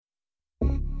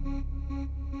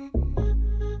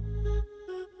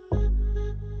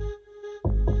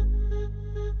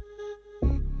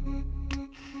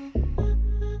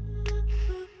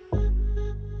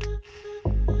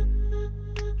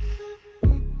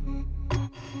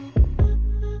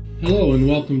Hello and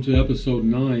welcome to episode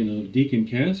 9 of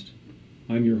DeaconCast.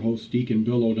 I'm your host, Deacon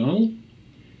Bill O'Donnell.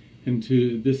 And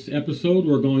to this episode,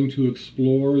 we're going to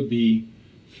explore the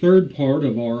third part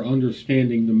of our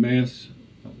Understanding the Mass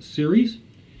series.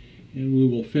 And we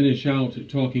will finish out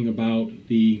talking about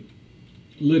the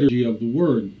Liturgy of the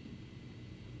Word.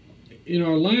 In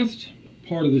our last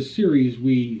part of the series,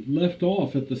 we left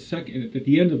off at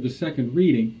the end of the second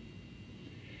reading.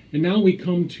 And now we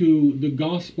come to the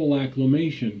Gospel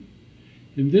Acclamation.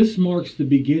 And this marks the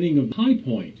beginning of the high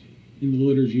point in the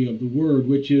Liturgy of the Word,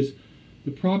 which is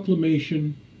the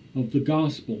proclamation of the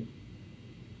Gospel.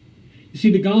 You see,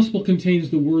 the Gospel contains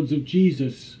the words of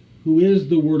Jesus, who is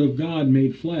the Word of God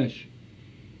made flesh.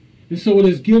 And so it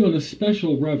is given a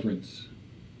special reverence.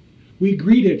 We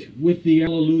greet it with the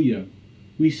Alleluia.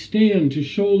 We stand to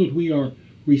show that we are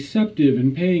receptive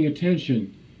and paying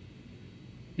attention.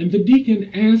 And the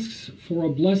deacon asks for a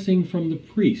blessing from the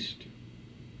priest.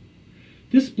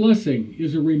 This blessing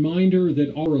is a reminder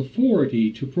that our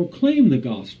authority to proclaim the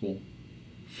gospel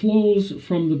flows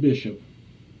from the bishop.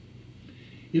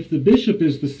 If the bishop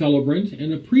is the celebrant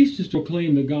and a priest is to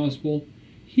proclaim the gospel,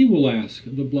 he will ask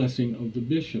the blessing of the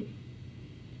bishop.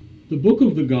 The book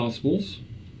of the Gospels,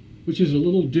 which is a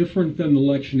little different than the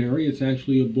lectionary, it's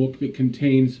actually a book that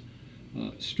contains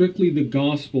strictly the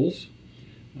Gospels,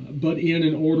 but in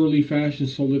an orderly fashion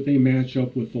so that they match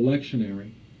up with the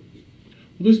lectionary.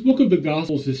 This book of the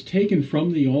Gospels is taken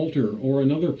from the altar or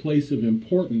another place of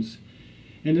importance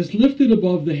and is lifted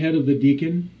above the head of the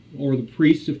deacon or the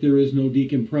priest if there is no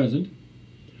deacon present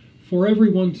for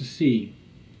everyone to see.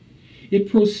 It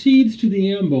proceeds to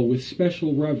the ambo with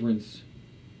special reverence.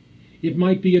 It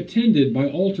might be attended by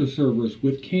altar servers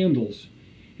with candles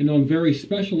and on very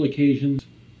special occasions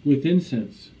with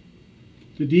incense.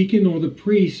 The deacon or the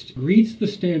priest greets the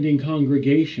standing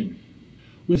congregation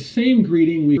with the same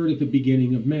greeting we heard at the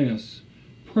beginning of Mass,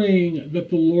 praying that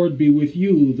the Lord be with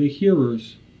you, the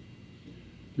hearers.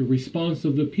 The response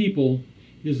of the people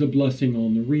is a blessing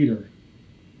on the reader.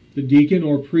 The deacon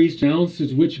or priest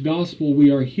announces which gospel we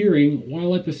are hearing,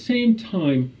 while at the same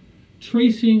time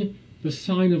tracing the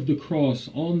sign of the cross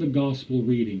on the gospel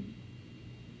reading.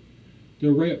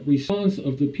 The response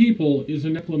of the people is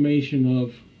an acclamation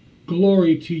of,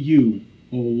 "Glory to you,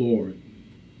 O Lord."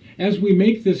 As we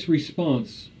make this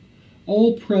response,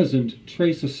 all present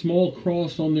trace a small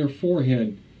cross on their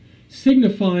forehead,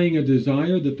 signifying a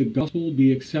desire that the gospel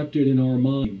be accepted in our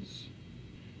minds.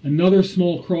 Another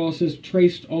small cross is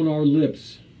traced on our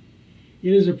lips.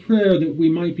 It is a prayer that we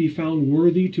might be found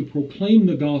worthy to proclaim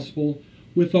the gospel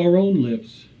with our own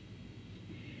lips.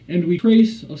 And we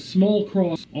trace a small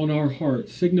cross on our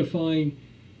hearts, signifying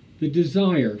the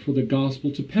desire for the gospel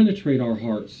to penetrate our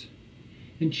hearts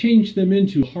and change them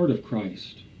into the heart of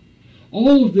Christ.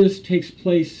 All of this takes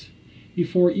place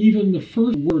before even the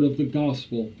first word of the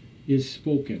gospel is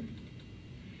spoken.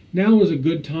 Now is a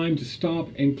good time to stop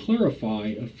and clarify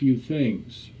a few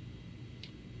things.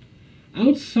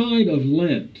 Outside of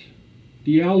Lent,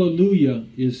 the Alleluia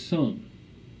is sung.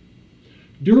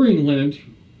 During Lent,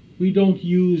 we don't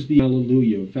use the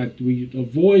Alleluia. In fact, we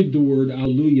avoid the word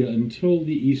Alleluia until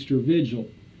the Easter Vigil.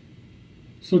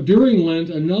 So during Lent,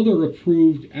 another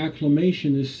approved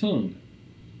acclamation is sung.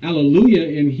 Alleluia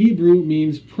in Hebrew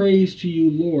means praise to you,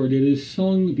 Lord. It is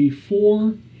sung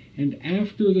before and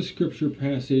after the scripture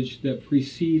passage that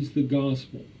precedes the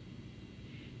gospel.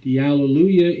 The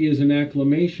Alleluia is an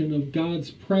acclamation of God's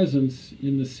presence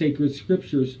in the sacred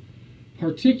scriptures,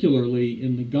 particularly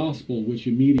in the gospel which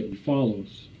immediately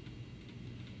follows.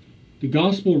 The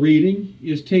gospel reading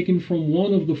is taken from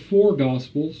one of the four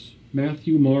gospels,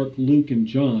 Matthew, Mark, Luke, and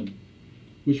John,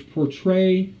 which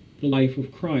portray the life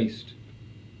of Christ.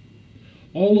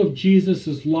 All of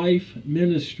Jesus' life,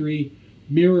 ministry,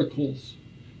 miracles,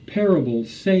 parables,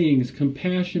 sayings,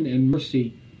 compassion, and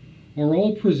mercy are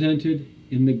all presented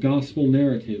in the gospel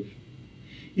narrative.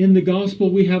 In the gospel,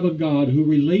 we have a God who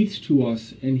relates to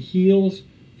us and heals,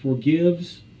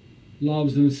 forgives,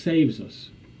 loves, and saves us.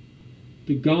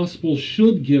 The gospel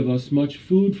should give us much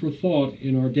food for thought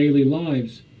in our daily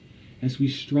lives as we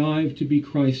strive to be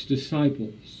Christ's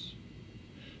disciples.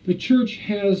 The Church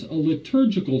has a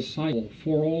liturgical cycle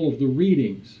for all of the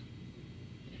readings.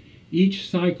 Each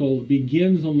cycle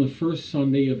begins on the first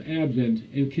Sunday of Advent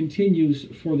and continues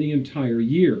for the entire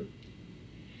year.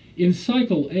 In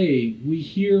Cycle A, we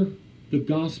hear the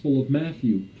Gospel of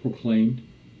Matthew proclaimed.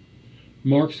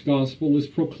 Mark's Gospel is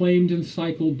proclaimed in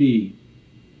Cycle B.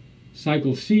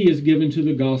 Cycle C is given to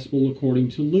the Gospel according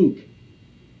to Luke.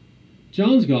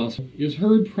 John's Gospel is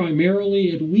heard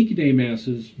primarily at weekday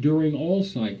Masses during all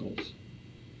cycles.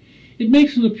 It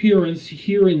makes an appearance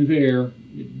here and there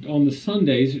on the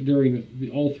Sundays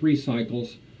during all three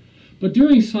cycles, but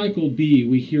during cycle B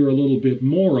we hear a little bit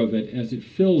more of it as it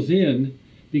fills in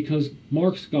because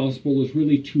Mark's gospel is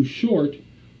really too short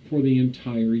for the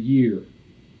entire year.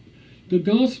 The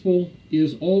gospel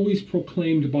is always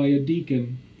proclaimed by a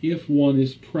deacon if one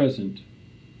is present.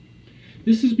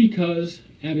 This is because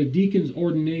at a deacon's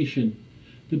ordination,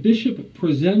 the bishop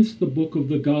presents the book of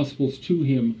the Gospels to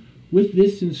him with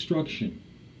this instruction: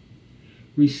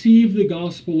 receive the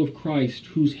gospel of Christ,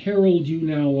 whose herald you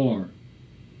now are.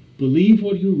 Believe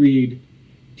what you read,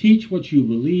 teach what you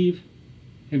believe,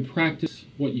 and practice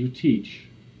what you teach.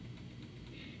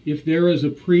 If there is a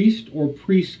priest or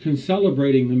priests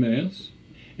concelebrating the Mass,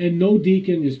 and no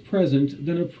deacon is present,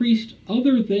 then a priest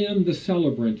other than the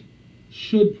celebrant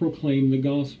should proclaim the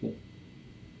gospel.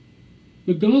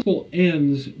 The gospel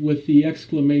ends with the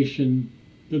exclamation,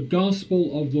 "The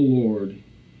gospel of the Lord,"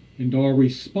 and our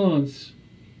response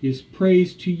is,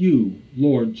 "Praise to you,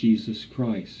 Lord Jesus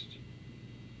Christ."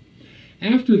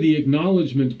 After the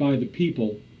acknowledgement by the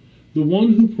people, the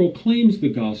one who proclaims the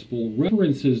gospel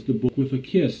references the book with a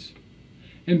kiss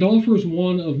and offers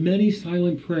one of many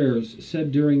silent prayers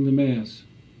said during the Mass.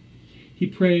 He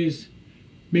prays,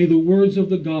 "May the words of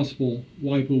the gospel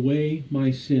wipe away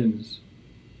my sins."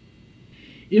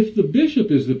 If the bishop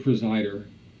is the presider,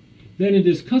 then it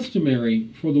is customary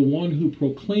for the one who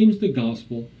proclaims the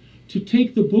gospel to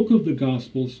take the book of the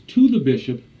Gospels to the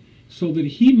bishop so that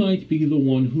he might be the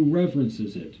one who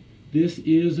reverences it. This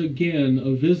is again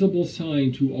a visible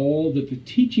sign to all that the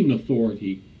teaching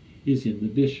authority is in the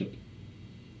bishop.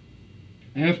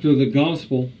 After the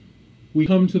gospel, we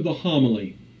come to the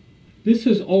homily. This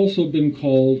has also been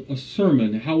called a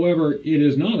sermon. However, it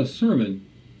is not a sermon.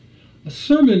 A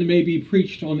sermon may be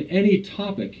preached on any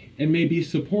topic and may be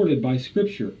supported by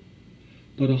Scripture,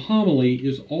 but a homily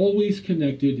is always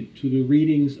connected to the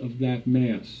readings of that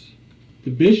Mass.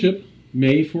 The bishop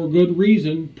may, for good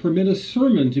reason, permit a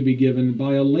sermon to be given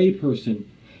by a layperson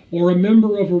or a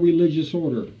member of a religious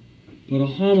order, but a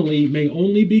homily may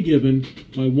only be given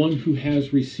by one who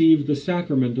has received the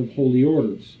sacrament of holy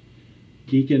orders,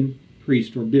 deacon,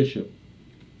 priest, or bishop.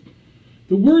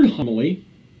 The word homily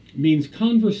means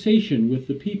conversation with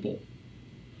the people.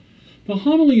 The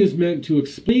homily is meant to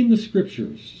explain the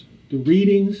Scriptures, the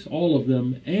readings, all of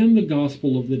them, and the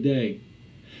gospel of the day,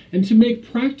 and to make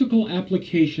practical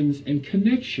applications and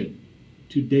connection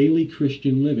to daily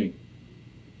Christian living.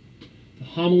 The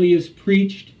homily is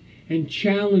preached and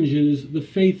challenges the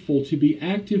faithful to be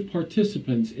active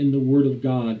participants in the Word of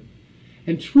God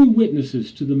and true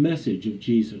witnesses to the message of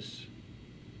Jesus.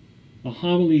 The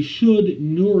homily should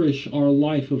nourish our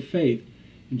life of faith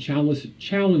and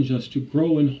challenge us to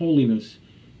grow in holiness,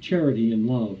 charity, and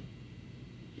love.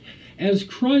 As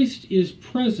Christ is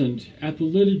present at the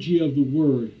liturgy of the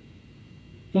Word,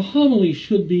 the homily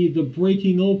should be the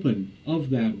breaking open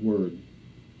of that Word.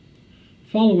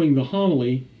 Following the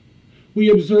homily,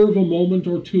 we observe a moment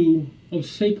or two of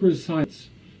sacred silence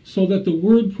so that the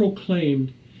Word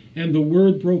proclaimed and the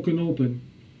Word broken open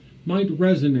might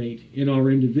resonate in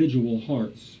our individual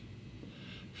hearts.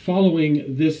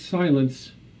 Following this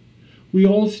silence, we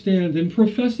all stand and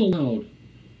profess aloud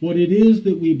what it is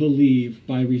that we believe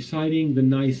by reciting the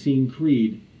Nicene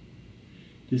Creed.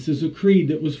 This is a creed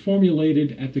that was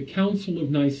formulated at the Council of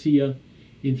Nicaea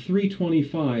in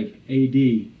 325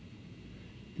 AD.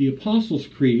 The Apostles'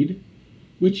 Creed,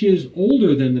 which is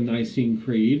older than the Nicene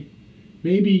Creed,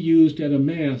 may be used at a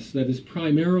Mass that is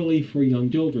primarily for young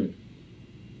children.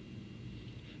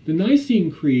 The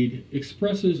Nicene Creed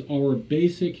expresses our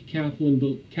basic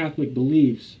Catholic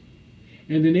beliefs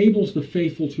and enables the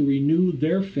faithful to renew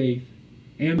their faith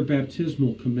and their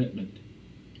baptismal commitment.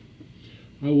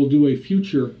 I will do a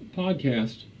future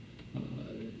podcast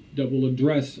that will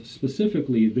address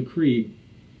specifically the Creed.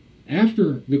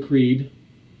 After the Creed,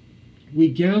 we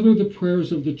gather the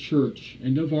prayers of the Church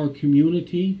and of our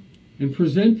community and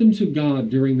present them to God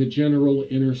during the general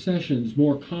intercessions,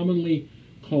 more commonly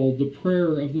called the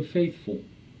prayer of the faithful.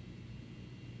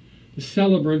 The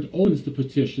celebrant opens the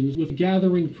petitions with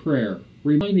gathering prayer,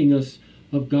 reminding us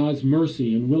of God's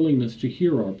mercy and willingness to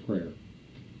hear our prayer.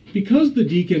 Because the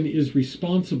deacon is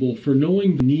responsible for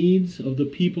knowing the needs of the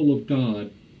people of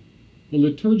God, the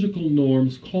liturgical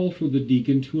norms call for the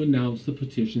deacon to announce the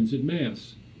petitions at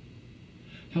Mass.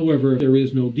 However, if there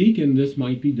is no deacon, this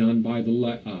might be done by the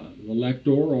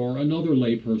lector or another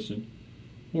layperson,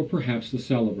 or perhaps the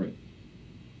celebrant.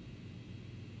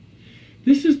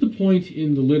 This is the point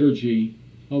in the liturgy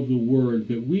of the Word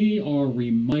that we are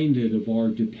reminded of our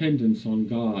dependence on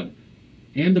God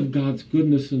and of God's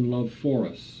goodness and love for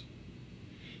us.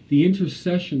 the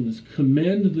intercessions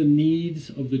commend the needs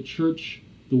of the church,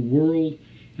 the world,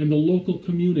 and the local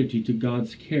community to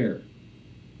God's care.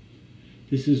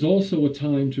 This is also a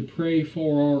time to pray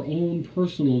for our own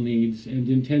personal needs and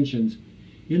intentions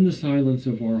in the silence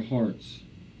of our hearts.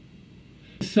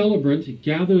 The celebrant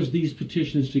gathers these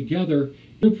petitions together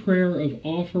in a prayer of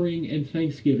offering and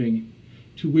thanksgiving,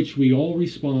 to which we all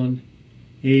respond,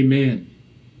 Amen.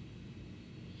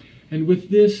 And with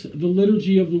this, the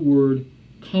liturgy of the Word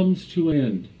comes to an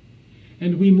end,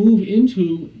 and we move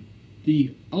into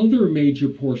the other major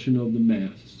portion of the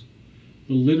Mass,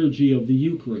 the liturgy of the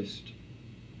Eucharist.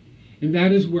 And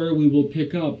that is where we will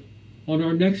pick up on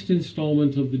our next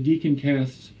installment of the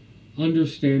DeaconCast's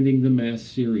Understanding the Mass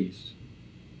series.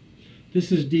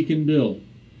 This is Deacon Bill.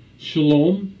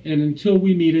 Shalom, and until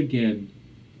we meet again,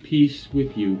 peace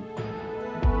with you.